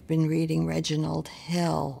 but I've been reading Reginald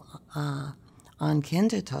Hill on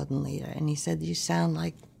Kindertotenlieder." And he said, "You sound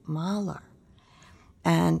like Mahler."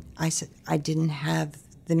 And I said, I didn't have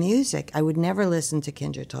the music. I would never listen to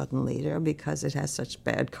Kindertotenlieder because it has such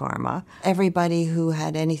bad karma. Everybody who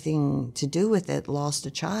had anything to do with it lost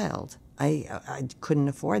a child. I couldn't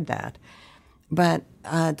afford that. But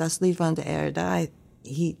Das Lied van der Erde,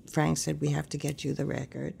 Frank said, "We have to get you the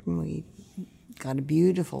record." And we got a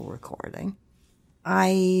beautiful recording.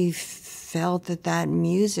 I felt that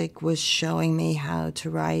music was showing me how to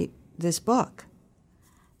write this book.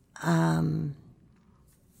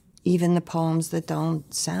 even the poems that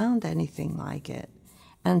don't sound anything like it.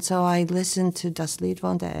 And so I listened to Das Lied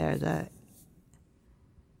von der Erde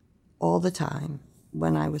all the time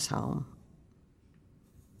when I was home,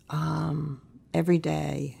 every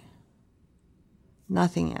day,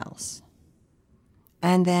 nothing else.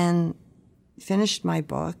 And then finished my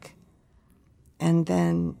book, and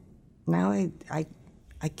then now I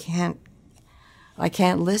can't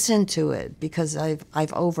listen to it because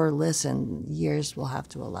I've over-listened. Years will have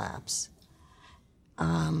to elapse.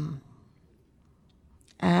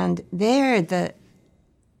 And there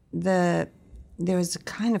was a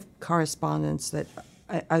kind of correspondence that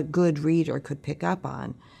a good reader could pick up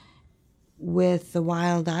on. With The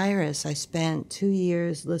Wild Iris, I spent 2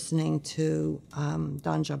 years listening to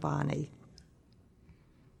Don Giovanni,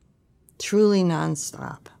 truly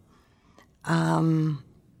nonstop,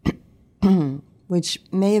 which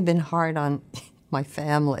may have been hard on my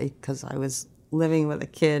family because I was living with a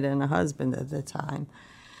kid and a husband at the time.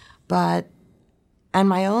 And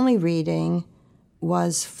my only reading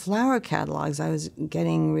was flower catalogs. I was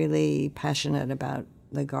getting really passionate about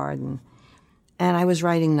the garden. And I was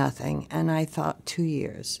writing nothing. And I thought 2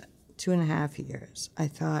 years, 2.5 years. I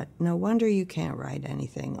thought, no wonder you can't write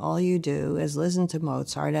anything. All you do is listen to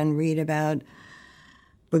Mozart and read about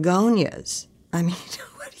begonias. I mean,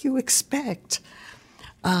 what do you expect?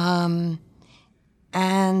 And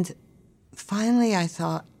finally I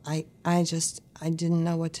thought, I didn't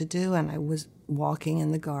know what to do, and I was walking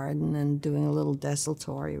in the garden and doing a little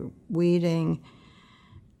desultory weeding,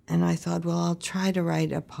 and I thought, well, I'll try to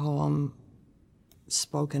write a poem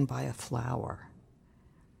spoken by a flower.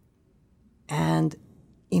 And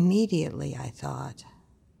immediately I thought,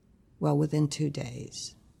 well, within 2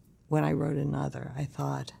 days, when I wrote another, I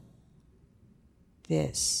thought,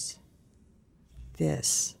 this, I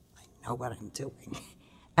know what I'm doing.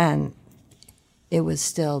 And it was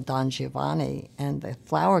still Don Giovanni and the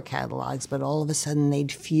flower catalogs, but all of a sudden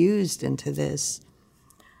they'd fused into this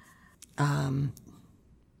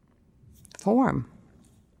form.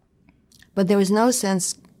 But there was no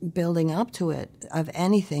sense building up to it of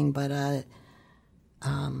anything but a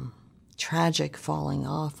tragic falling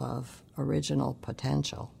off of original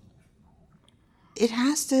potential. It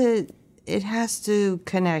has to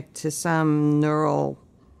connect to some neural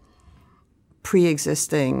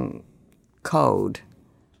pre-existing code,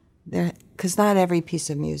 because not every piece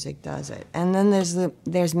of music does it. And then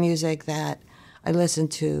there's music that I listen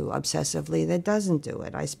to obsessively that doesn't do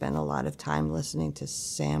it. I spent a lot of time listening to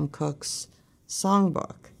Sam Cooke's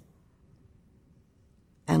songbook,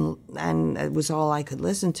 and it was all I could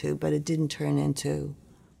listen to, but it didn't turn into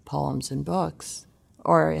poems and books,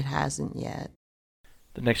 or it hasn't yet.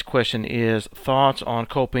 The next question is thoughts on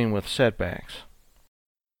coping with setbacks.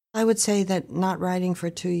 I would say that not writing for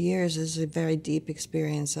 2 years is a very deep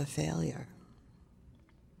experience of failure.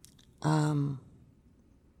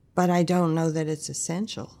 But I don't know that it's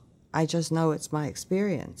essential. I just know it's my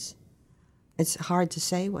experience. It's hard to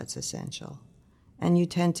say what's essential. And you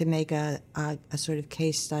tend to make a sort of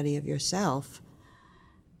case study of yourself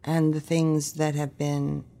and the things that have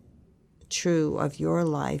been true of your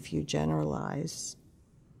life, you generalize.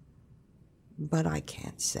 But I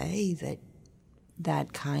can't say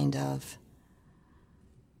that kind of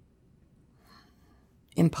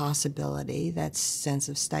impossibility, that sense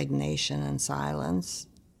of stagnation and silence,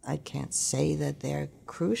 I can't say that they're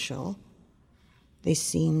crucial. They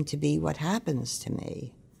seem to be what happens to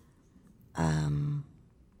me.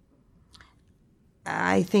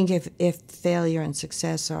 I think if failure and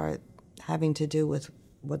success are having to do with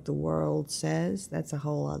what the world says, that's a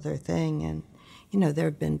whole other thing. And, there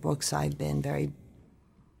have been books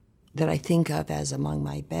that I think of as among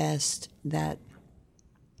my best that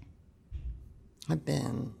have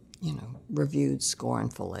been, reviewed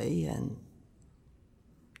scornfully and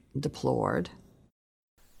deplored.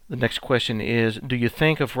 The next question is, do you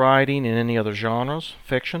think of writing in any other genres,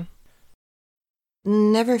 fiction?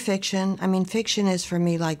 Never fiction. I mean, fiction is for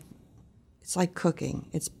me it's like cooking.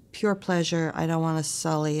 It's pure pleasure. I don't want to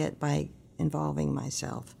sully it by involving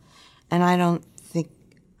myself. And I don't think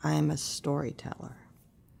I'm a storyteller.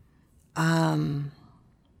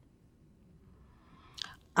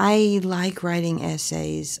 I like writing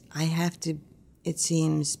essays. I have to, it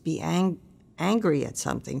seems, be angry at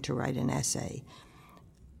something to write an essay.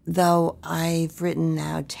 Though I've written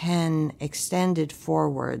now 10 extended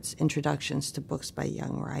forewords, introductions to books by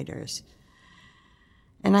young writers.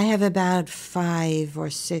 And I have about 5 or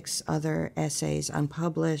 6 other essays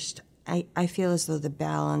unpublished. I feel as though the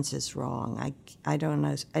balance is wrong. I don't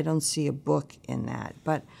know. I don't see a book in that.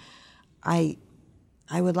 But I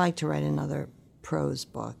would like to write another prose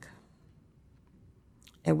book.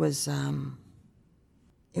 it was,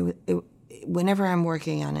 whenever I'm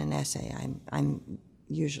working on an essay, I'm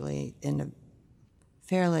usually in a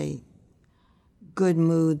fairly good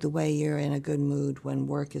mood, the way you're in a good mood when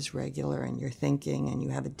work is regular and you're thinking and you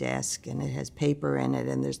have a desk and it has paper in it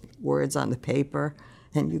and there's words on the paper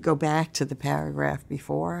and you go back to the paragraph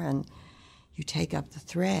before and you take up the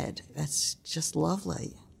thread. That's just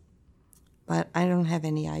lovely. But I don't have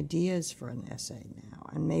any ideas for an essay now,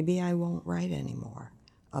 and maybe I won't write any more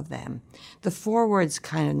of them. The forewords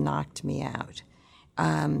kind of knocked me out.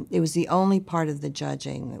 It was the only part of the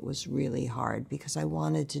judging that was really hard because I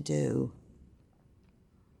wanted to do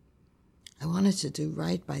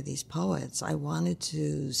right by these poets. I wanted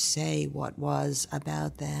to say what was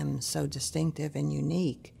about them so distinctive and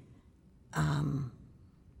unique and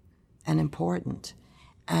important.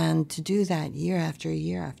 And to do that year after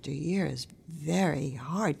year after year is very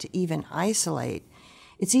hard to even isolate.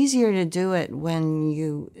 It's easier to do it when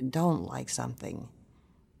you don't like something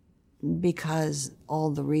because all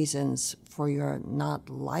the reasons for your not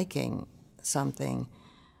liking something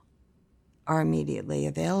are immediately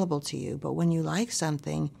available to you. But when you like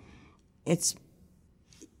something,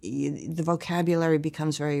 the vocabulary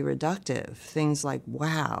becomes very reductive. Things like,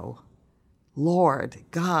 wow, Lord,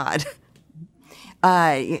 God.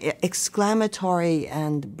 Exclamatory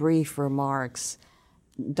and brief remarks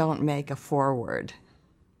don't make a foreword.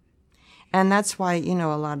 And that's why,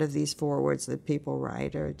 a lot of these forewords that people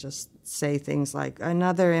write are just say things like, an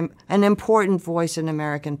important voice in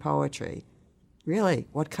American poetry. Really?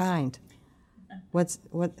 What kind? What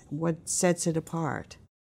sets it apart?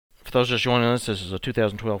 For those just joining us, this is a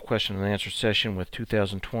 2012 question and answer session with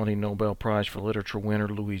 2020 Nobel Prize for Literature winner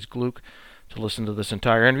Louise Glück. To listen to this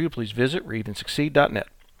entire interview, please visit read&succeed.net.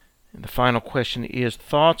 And the final question is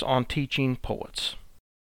thoughts on teaching poets.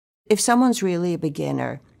 If someone's really a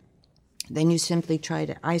beginner, then you simply try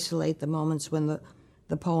to isolate the moments when the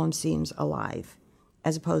poem seems alive,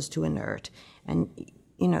 as opposed to inert. And,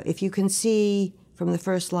 if you can see from the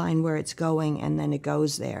first line where it's going and then it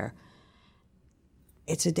goes there,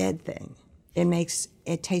 it's a dead thing.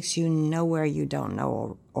 It takes you nowhere you don't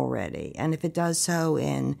know already. And if it does so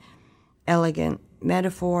in elegant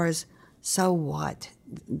metaphors, so what?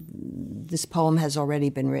 This poem has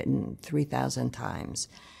already been written 3,000 times.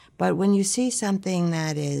 But when you see something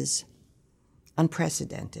that is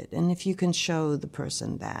unprecedented, and if you can show the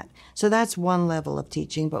person that. So that's one level of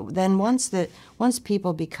teaching. But then once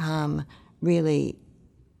people become really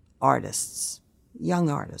artists, young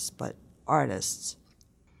artists, but artists,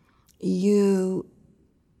 it's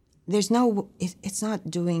not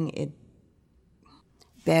doing it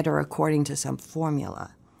better according to some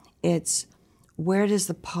formula. It's where does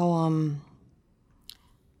the poem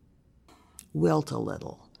wilt a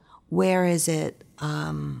little? Where is it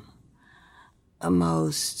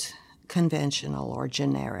most conventional or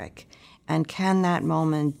generic? And can that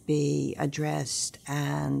moment be addressed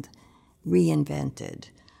and reinvented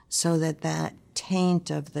so that taint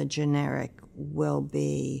of the generic will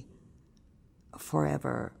be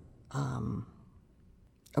forever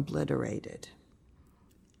obliterated?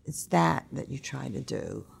 It's that you try to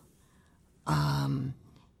do. And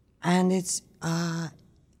it's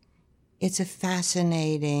a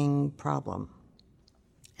fascinating problem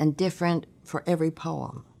and different for every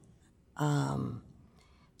poem.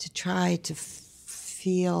 To try to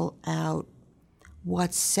feel out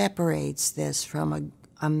what separates this from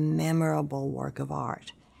a memorable work of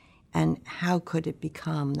art and how could it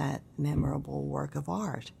become that memorable work of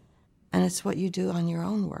art. And it's what you do on your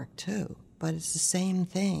own work too. But it's the same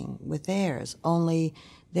thing with theirs, only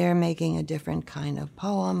they're making a different kind of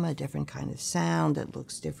poem, a different kind of sound that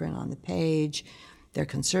looks different on the page. Their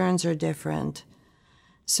concerns are different.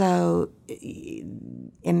 So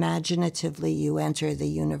imaginatively, you enter the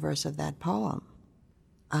universe of that poem.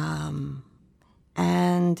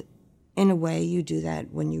 And in a way, you do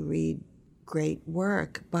that when you read great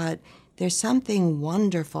work, but there's something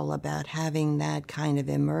wonderful about having that kind of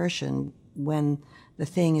immersion when the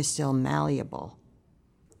thing is still malleable.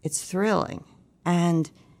 It's thrilling. And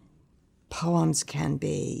poems can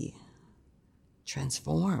be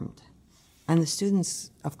transformed. And the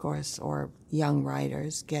students, of course, or young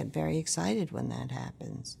writers, get very excited when that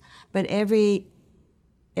happens. But every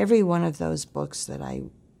one of those books that I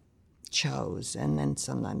chose and then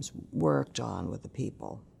sometimes worked on with the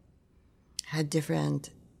people had different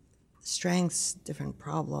strengths, different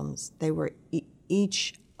problems. They were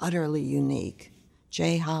each utterly unique.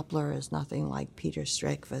 Jay Hopler is nothing like Peter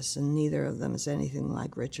Strekvis, and neither of them is anything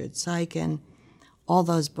like Richard Seiken. All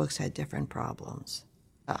those books had different problems.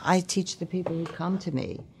 I teach the people who come to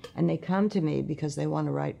me, and they come to me because they want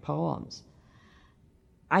to write poems.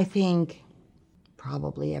 I think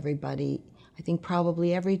probably every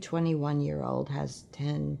 21-year-old has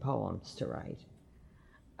 10 poems to write.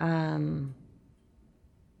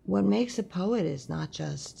 What makes a poet is not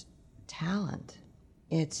just talent,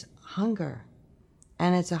 it's hunger.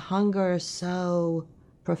 And it's a hunger so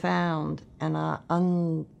profound and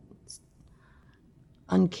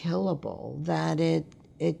unkillable that it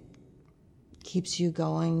keeps you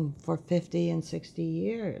going for 50 and 60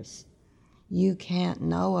 years. You can't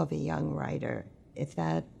know of a young writer if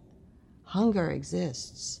that hunger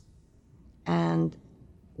exists. And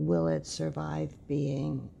will it survive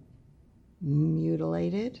being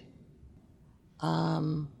mutilated?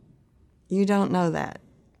 You don't know that.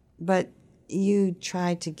 But you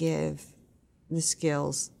try to give the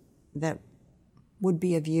skills that would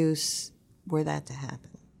be of use were that to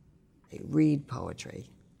happen. Read poetry.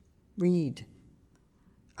 Read.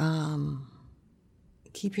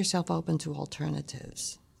 Keep yourself open to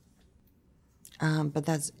alternatives. But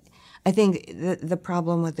I think the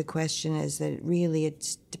problem with the question is that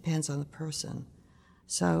it depends on the person.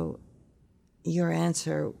 So your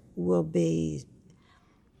answer will be,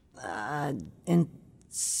 to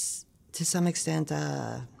some extent,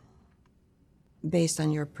 based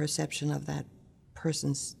on your perception of that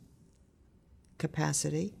person's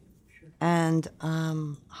capacity, sure, and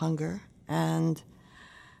hunger and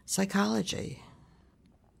psychology.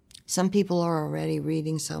 Some people are already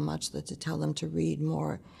reading so much that to tell them to read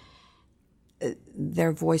more,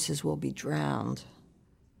 their voices will be drowned.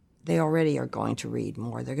 They already are going to read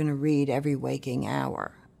more. They're going to read every waking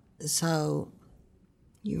hour. So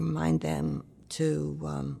you remind them to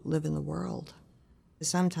live in the world.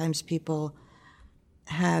 Sometimes people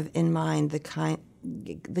have in mind the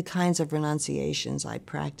kinds of renunciations I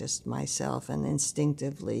practiced myself and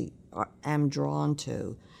instinctively am drawn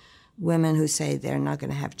to. Women who say they're not going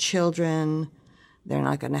to have children, they're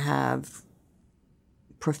not going to have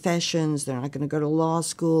professions, they're not going to go to law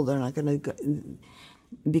school, they're not going to go,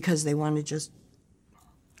 because they want to just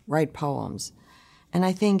write poems. And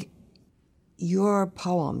I think your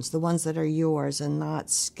poems, the ones that are yours and not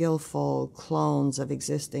skillful clones of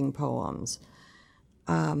existing poems,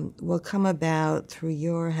 will come about through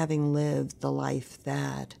your having lived the life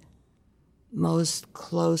that most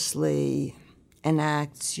closely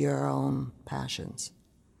enacts your own passions.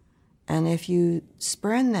 And if you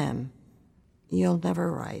spurn them, you'll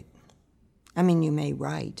never write. I mean, you may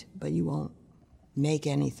write, but you won't make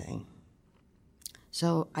anything.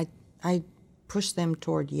 So I push them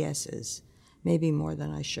toward yeses, maybe more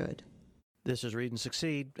than I should. This is Read and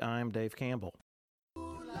Succeed. I'm Dave Campbell.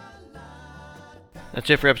 That's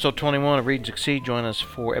it for episode 21 of Read and Succeed. Join us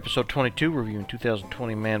for episode 22, reviewing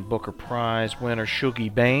 2020 Man Booker Prize winner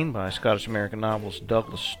Shuggie Bain by Scottish-American novelist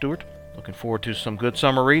Douglas Stewart. Looking forward to some good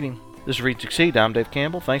summer reading. This is Read and Succeed. I'm Dave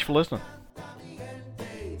Campbell. Thanks for listening.